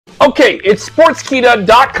Okay, it's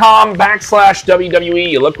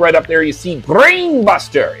sportskeeda.com/WWE. You look right up there, you see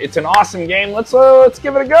Brainbuster. It's an awesome game. Let's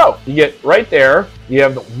give it a go. You get right there. You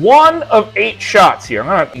have 1 of 8 shots here.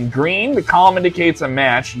 In green, the column indicates a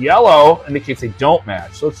match. Yellow indicates they don't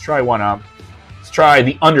match. So let's try one up. Let's try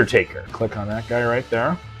the Undertaker. Click on that guy right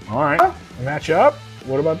there. All right, match up.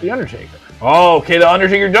 What about the Undertaker? Oh, okay, the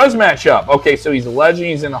Undertaker does match up. Okay, so he's a legend.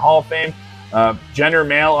 He's in the Hall of Fame. Gender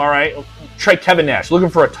male. All right. Try Kevin Nash. Looking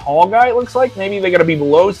for a tall guy, it looks like. Maybe they got to be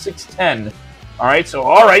below 6'10". All right, so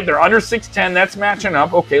all right, they're under 6'10". That's matching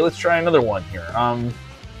up. Okay, let's try another one here.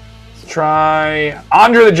 Let's try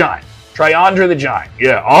Andre the Giant. Try Andre the Giant.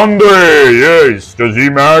 Yeah, Andre, yes. Does he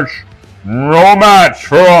match? No match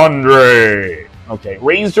for Andre. Okay,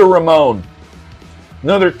 Razor Ramon.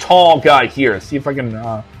 Another tall guy here. Let's see if I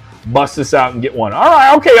can bust this out and get one. All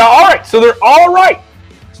right, okay, all right. So they're all right.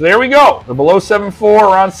 So there we go. They're below 7'4",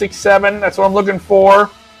 around 6'7". That's what I'm looking for.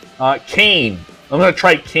 Kane. I'm going to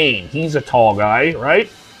try Kane. He's a tall guy, right?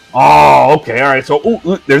 Oh, okay. All right. So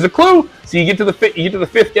ooh, there's a clue. So you get to the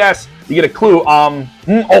fifth guess. You get a clue.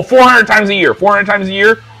 400 times a year. 400 times a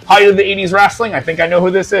year. Height of the 80s wrestling. I think I know who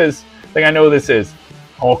this is.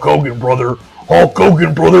 Hulk Hogan, brother. Hulk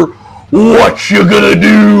Hogan, brother. What you gonna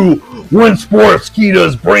do when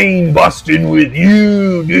Sportskeeda's brain busting with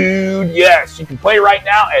you, dude? Yes, you can play right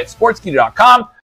now at sportskeeda.com.